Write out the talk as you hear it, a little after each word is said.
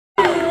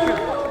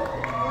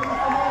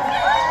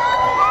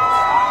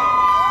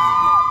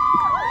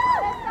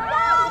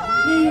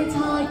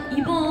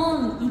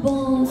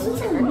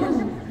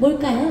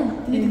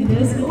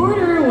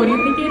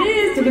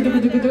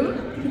두구두구두.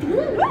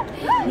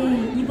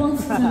 네, 이번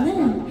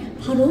순서는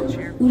바로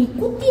우리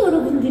꽃띠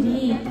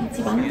여러분들이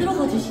같이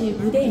만들어가 주실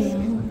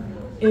무대예요.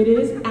 It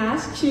is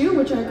Ask Chuu,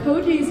 which our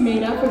Koji's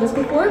made up for this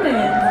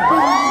performance.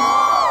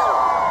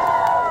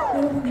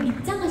 여러분들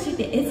입장하실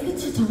때 Ask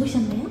Chuu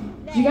적으셨나요?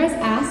 Did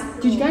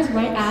you guys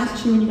write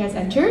Ask Chuu when you guys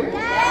entered?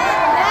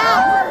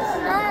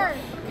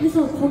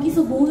 그래서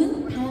거기서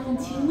모은 다양한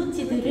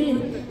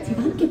질문지들을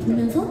제가 함께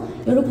보면서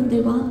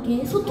여러분들과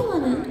함께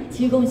소통하는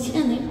즐거운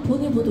시간을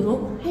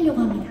보내보도록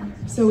하려고 합니다.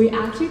 So we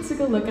actually took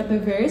a look at the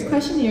various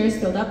questionnaires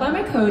filled out by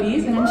my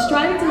Kodis, and I'm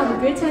striving to have a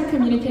good time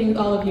communicating with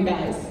all of you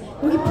guys.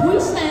 여기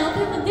보이시나요,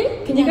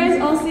 팬분들? Can you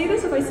guys all see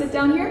this if I sit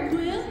down here?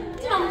 보여요?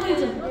 잘 안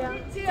보이죠?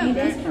 You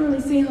guys can't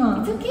really see, huh?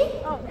 It's okay?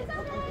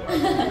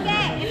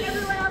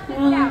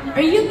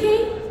 Are you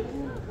okay?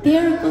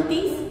 There,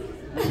 Kodis?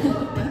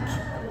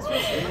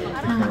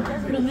 자,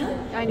 그러면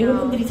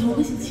여러분들이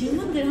적으신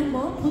질문들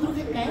한번 보도록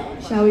할까요?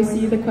 Shall we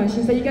see the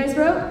questions that you guys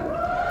wrote?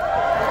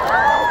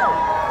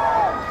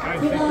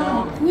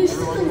 제가 공연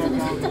시작하기 전에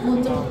살짝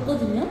먼저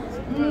봤거든요.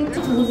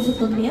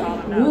 적어주셨던데요?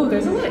 Ooh,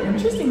 there's a lot of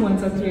interesting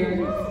ones up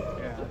here.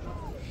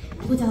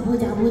 보자.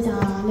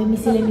 Let me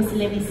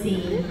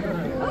see.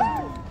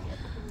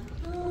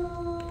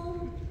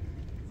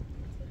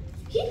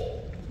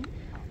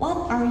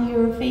 What are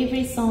your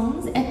favorite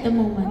songs at the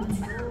moment?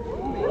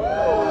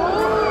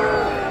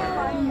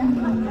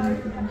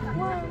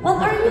 What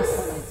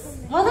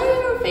are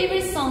your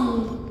favorite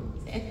songs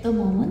at the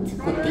moment?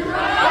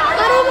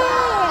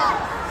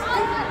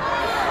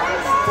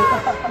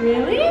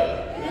 Really?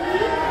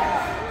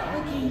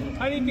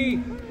 Okay.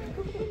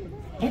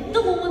 At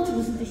the moment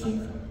무슨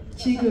뜻이에요?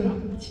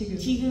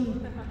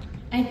 지금.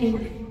 I think.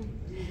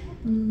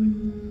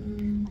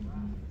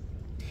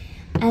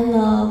 I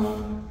love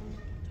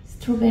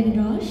Strawberry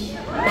Rush.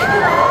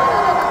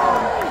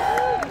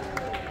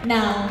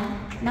 Now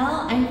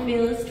I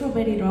feel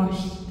Strawberry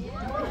Rush.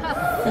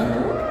 So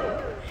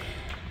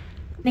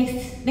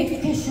next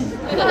question.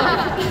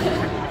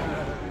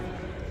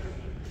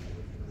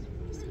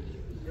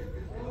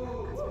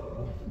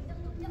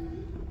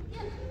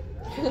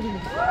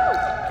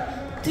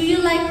 Do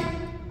you like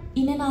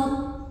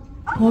In-N-Out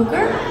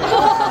burger?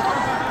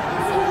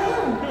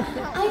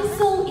 I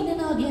saw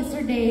In-N-Out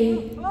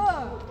yesterday.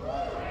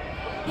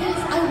 Yes,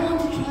 I want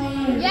to try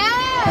it.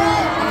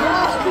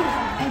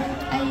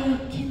 I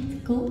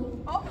can't go.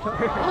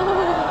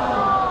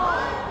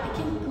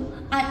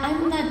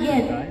 I'm not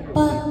yet,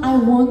 but I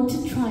want to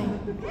try.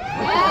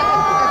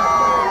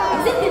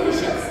 Is it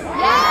delicious?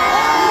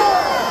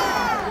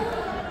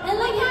 I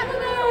like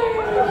hamburger.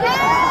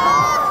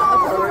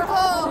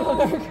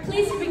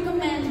 Please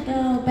recommend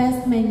the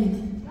best menu.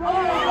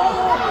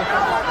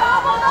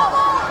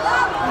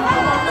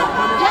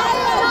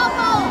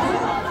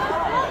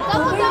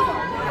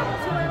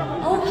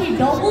 Okay,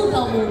 double.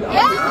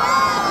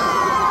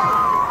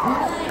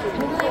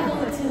 When I go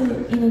to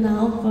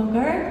In-N-Out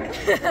burger,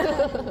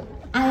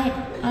 I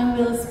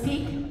will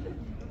speak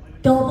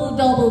double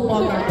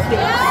burger,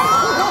 please.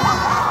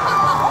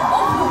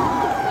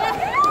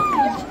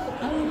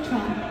 I will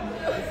try.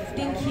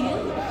 Thank you.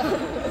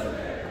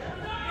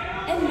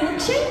 And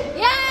milkshake?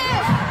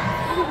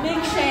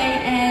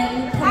 Milkshake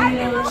and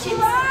potato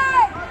chips.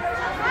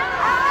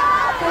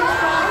 French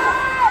fries.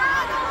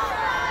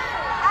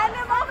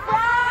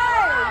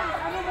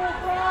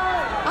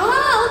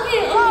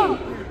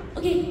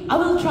 Okay, I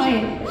will try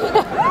it.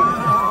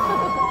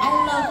 I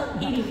love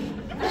eating.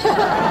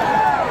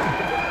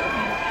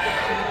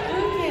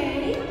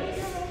 Okay.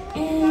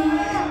 And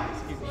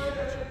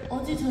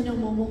어제 저녁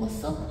뭐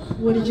먹었어?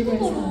 What did you guys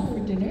have for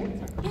dinner?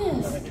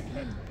 Yes.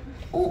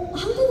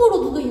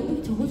 한국어로 누가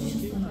예쁘게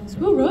적어주셨어요.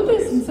 Who wrote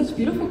this in such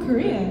beautiful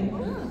Korean?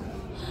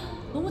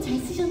 너무 잘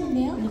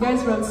쓰셨는데요? You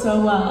guys wrote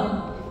so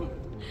well.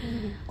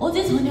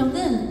 어제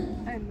저녁은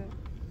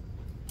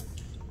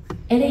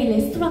LA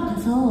레스토랑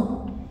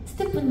가서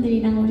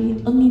스태프분들이랑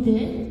우리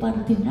언니들,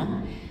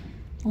 오빠들이랑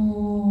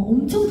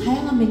엄청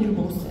다양한 메뉴를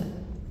먹었어요.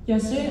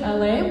 Yesterday in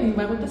LA, we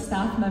went with the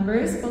staff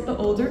members, both the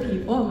older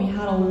people, and we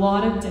had a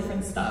lot of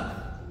different stuff.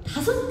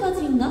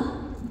 5가지인가?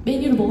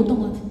 메뉴를 먹었던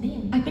것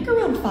같은데. I think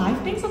around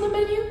 5 things on the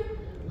menu.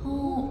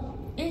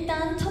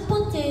 일단 첫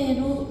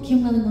번째로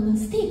기억나는 거는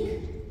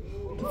스테이크.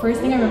 The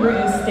first thing I remember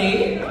is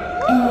steak.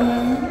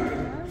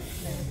 And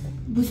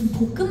무슨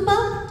볶음밥?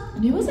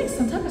 And it was like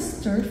some type of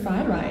stir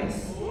fried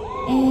rice.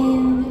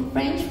 And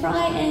French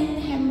fry and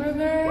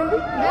hamburger.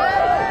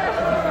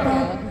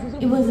 But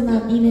it was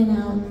not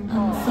In-N-Out.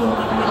 I'm sorry.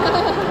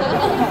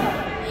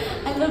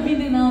 I love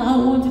In-N-Out. I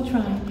want to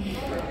try.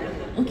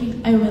 Okay,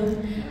 I will.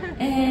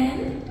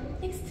 And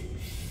next,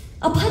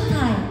 pad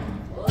thai.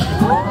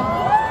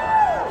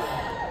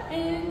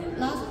 And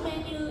last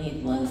menu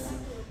it was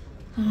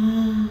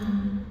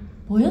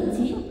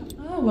뭐였지?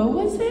 What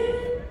was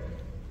it?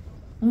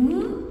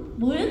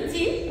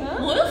 뭐였지?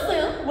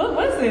 뭐였어요? What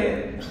was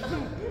it?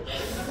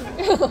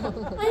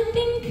 I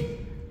think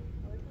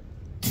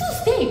 2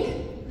 steak.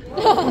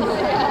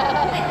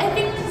 I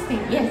think 2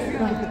 steak. Yes,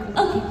 right.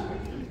 Okay.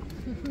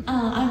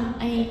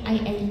 I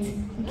ate.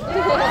 Okay.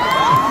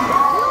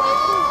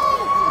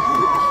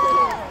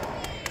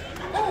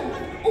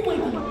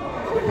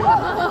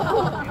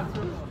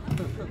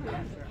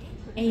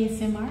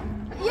 ASMR?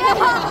 Yeah!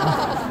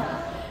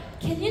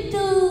 Can you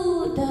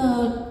do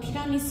the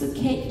tiramisu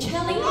cake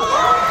challenge?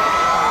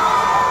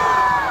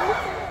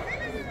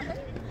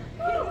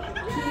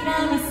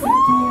 tiramisu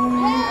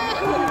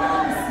cake,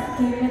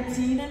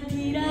 맛진한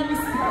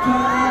tiramisu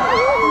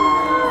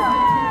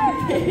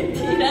cake.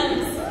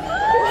 tiramisu.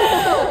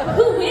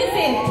 Who is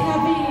it?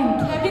 Kevin.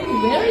 Kevin,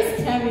 where is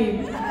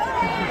Kevin?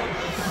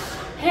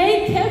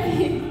 Hey,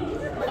 Kevin.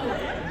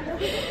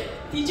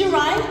 Did you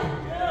write?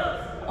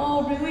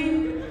 Oh,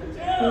 really?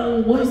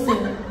 Oh, what is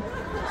it?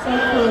 So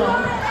cool.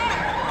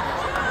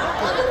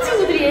 한국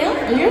친구들이에요?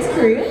 Are you guys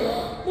Korean?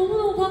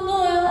 너무너무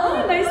반가워요. Oh,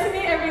 nice to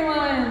meet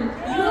everyone.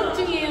 유학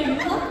중이에요,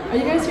 유학? Are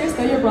you guys here to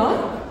study abroad?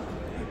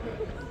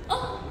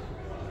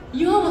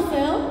 유학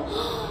왔어요?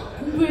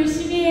 공부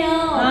열심히 해요.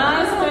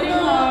 Ah, studying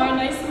hard.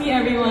 Nice to meet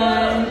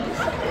everyone.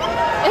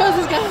 It was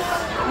this guy.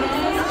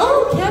 Yes.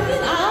 Oh,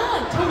 Kevin,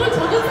 저걸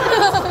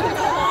적었어요.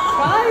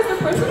 Guys, the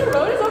person who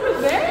wrote is over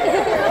there.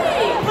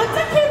 Hey,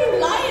 가짜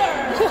Kevin liar.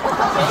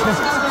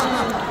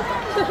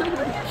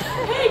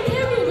 Hey,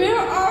 Kevin,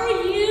 where are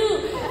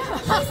you?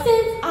 He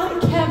said,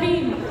 I'm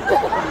Kevin.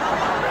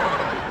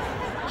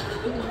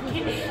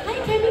 Hi,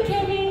 Kevin.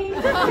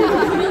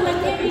 You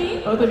like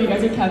Kevin? Both of you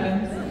guys are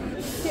Kevins.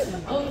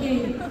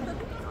 Okay.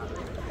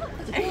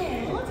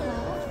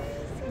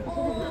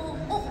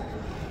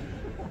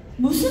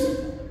 무슨?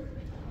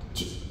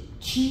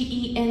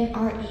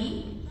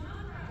 G-E-N-R-E?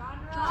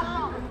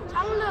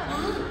 장르.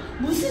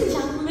 무슨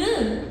장르?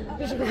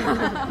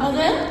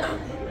 맞아요?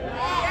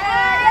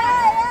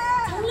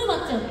 장르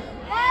맞죠?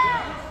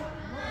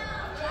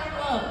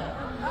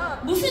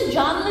 무슨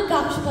장르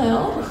가고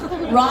싶어요?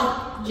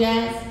 Rock,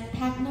 jazz,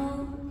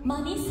 techno,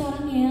 많이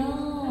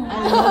사랑해요.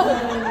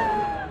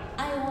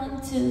 I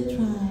want to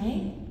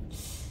try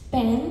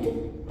band.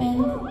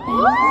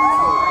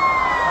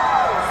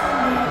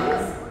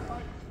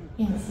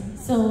 Yes,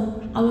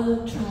 so I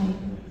will try.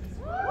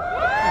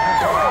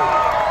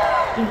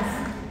 Yes,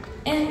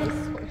 and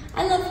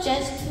I love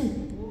jazz too.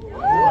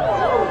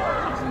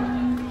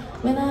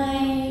 When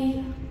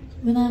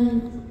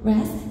I'm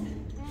rest,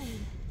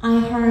 I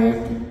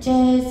heard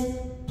jazz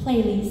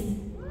playlist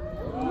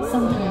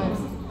sometimes.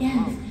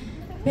 Yes,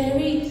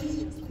 very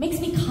makes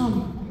me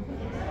calm.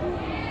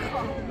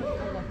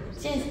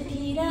 Jazz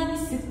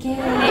tiramisu cake.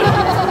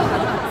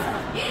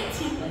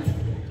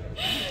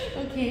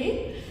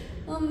 Okay.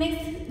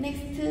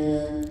 Next.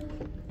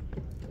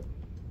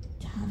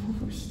 자,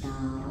 봅시다.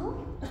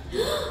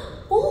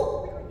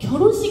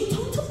 결혼식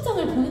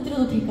청첩장을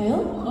보내드려도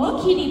될까요?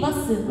 니키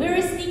리바스. Where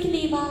is Nikki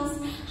Rivas?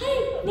 Hi,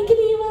 Nikki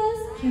Rivas.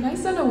 Can I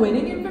send a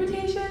wedding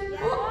invitation?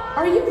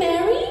 Are you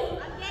married?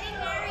 I'm getting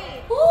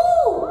married.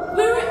 Oh,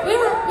 where are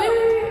you? At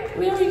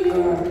the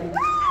Wiltern.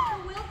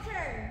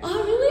 Ah,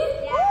 really?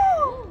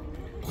 Yeah.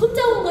 혼자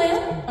온 거예요?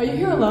 Are you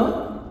here alone?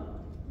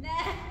 Nah.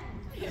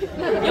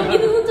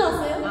 여기는 혼자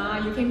왔어요? Ah,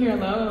 you came here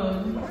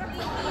alone.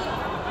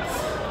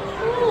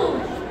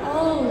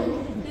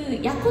 그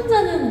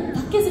약혼자는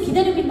밖에서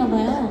기다리고 있나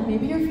봐요.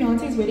 Maybe your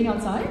fiance is waiting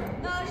outside?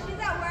 No, she's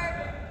at work.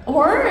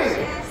 Work?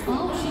 Yes.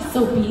 Oh, she's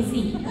so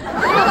busy.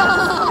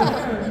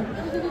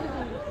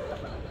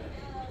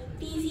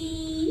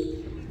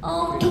 busy.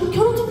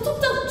 결혼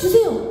청첩장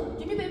주세요.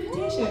 Give me the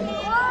invitation.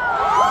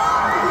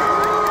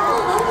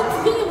 나도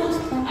구경해보고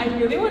싶다. I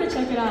really want to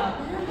check it out.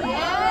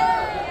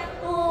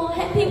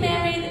 Happy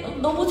married.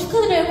 너무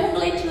축하드려요.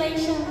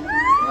 Congratulations.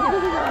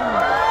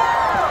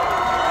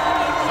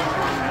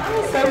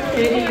 So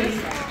pretty.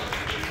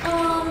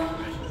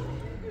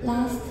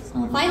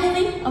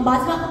 Finally,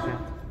 마지막.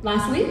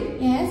 Lastly,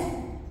 Yes.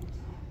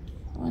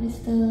 What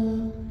is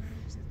the?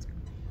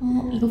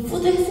 이거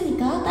푸드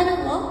했으니까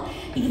다른 거.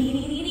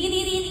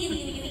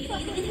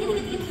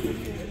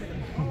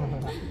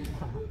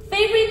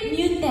 Favorite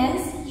new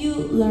dance you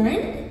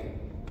learned?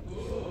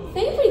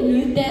 Favorite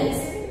new dance?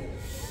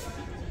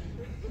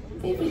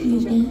 Favorite new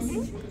dance?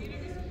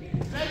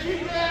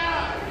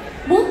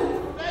 뭐?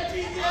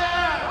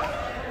 Vegetarian?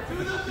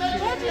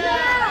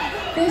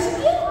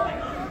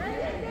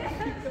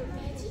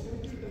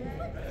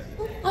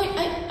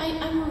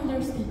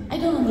 I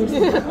don't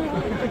understand.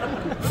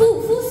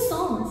 Whose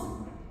songs?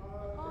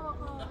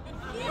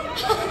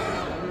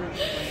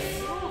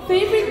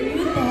 Favorite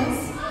new dance?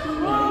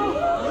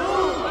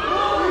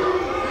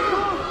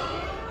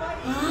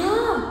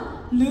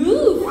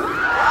 Loose.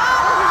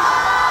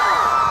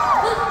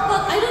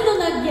 But I don't know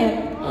that yet.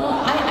 I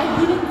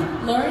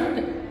didn't learn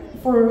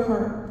for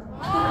her.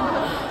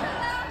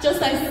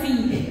 Just I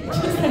see.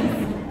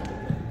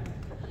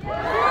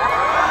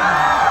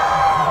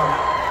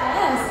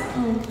 Yes.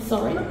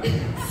 Sorry.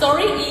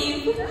 Sorry,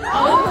 Eve.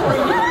 I'm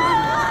sorry.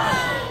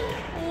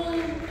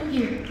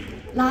 Okay.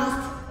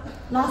 Last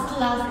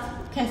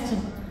question.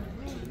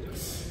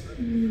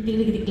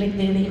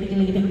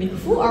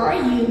 Who are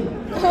you?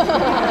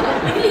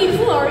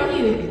 Who are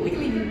you?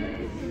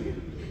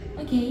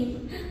 Okay.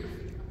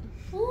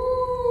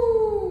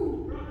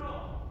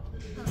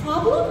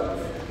 Problem?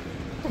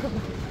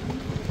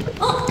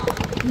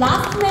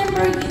 Last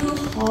member you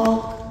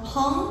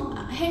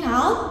hang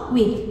out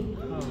with.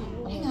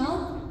 Hang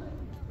out?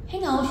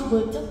 행아웃이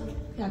뭐였죠?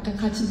 약간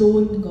같이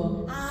노는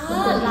거.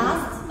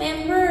 last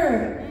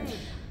member.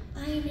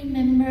 I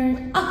remember.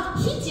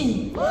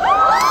 희진.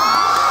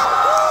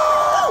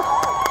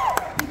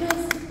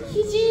 Because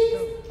Hijin,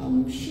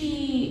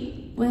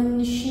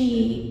 when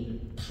she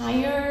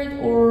tired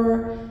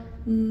or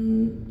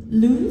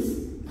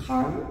lose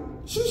calm,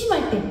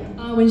 심심할 때.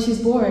 When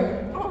she's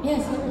bored.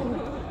 Yes.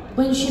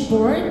 When she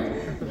bored,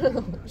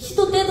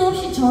 시도 때도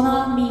없이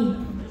전화 me.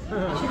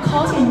 She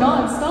calls me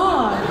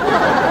non-stop.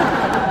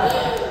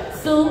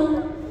 So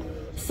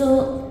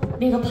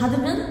제가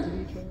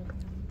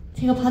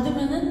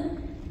받으면은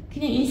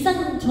그냥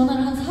일상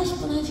전화를 한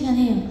 40분 1시간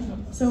해요.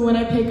 So when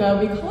I pick up,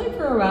 we call it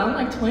for around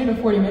like 20 to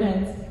 40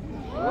 minutes.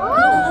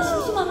 그러다가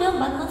심심하면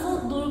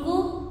만나서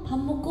놀고 밥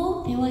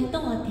먹고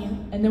대화했던 것 같아요.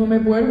 And then when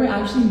we're bored, we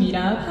actually meet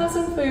up, have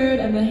some food,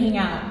 and then hang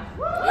out.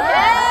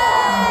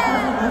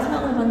 그래서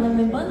마지막으로 만난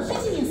멤버는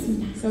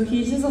희진이었습니다. So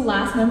he's just the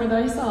last member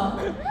that I saw.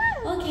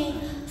 Okay,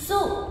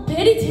 so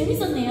very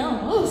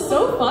재밌었네요. Oh,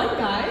 so fun,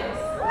 guys.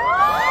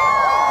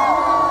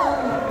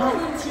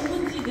 많은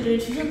질문지들을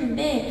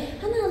주셨는데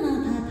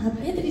하나하나 다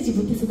답해드리지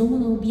못해서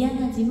너무너무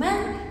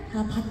미안하지만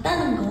다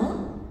봤다는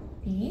거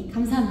네,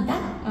 감사합니다.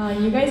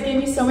 You guys gave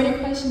me so many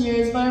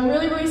questionnaires, but I'm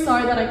really, really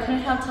sorry that I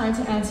couldn't have time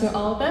to answer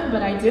all of them,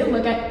 but I did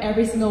look at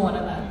every single one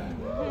of them.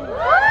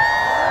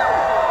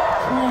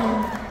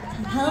 좋아요.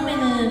 자,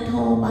 다음에는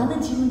더 많은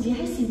질문지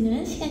할 수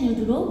있는 시간이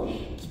오도록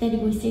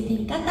기다리고 있을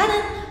테니까 다른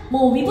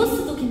뭐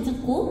위버스도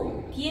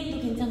괜찮고 DM도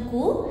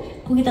괜찮고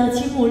거기다가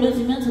질문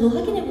올려주면 저도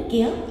확인해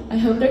볼게요. I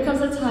hope there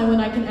comes a time when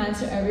I can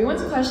answer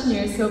everyone's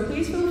questionnaires, so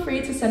please feel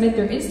free to send it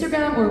through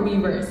Instagram or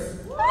Weverse.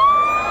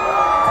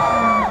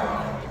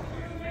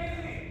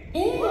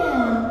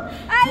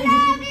 I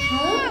love you!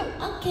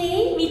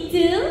 Okay, me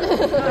too.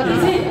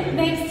 이제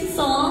next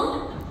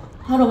song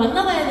바로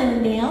만나봐야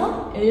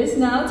되는데요. It is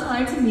now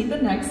time to meet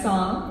the next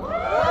song.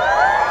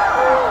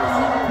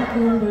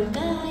 그건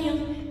뭘까요?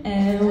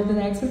 And the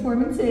next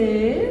performance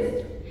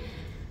is...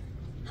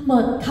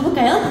 한번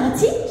가볼까요? 다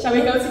같이? Shall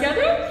we go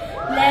together?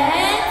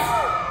 Let's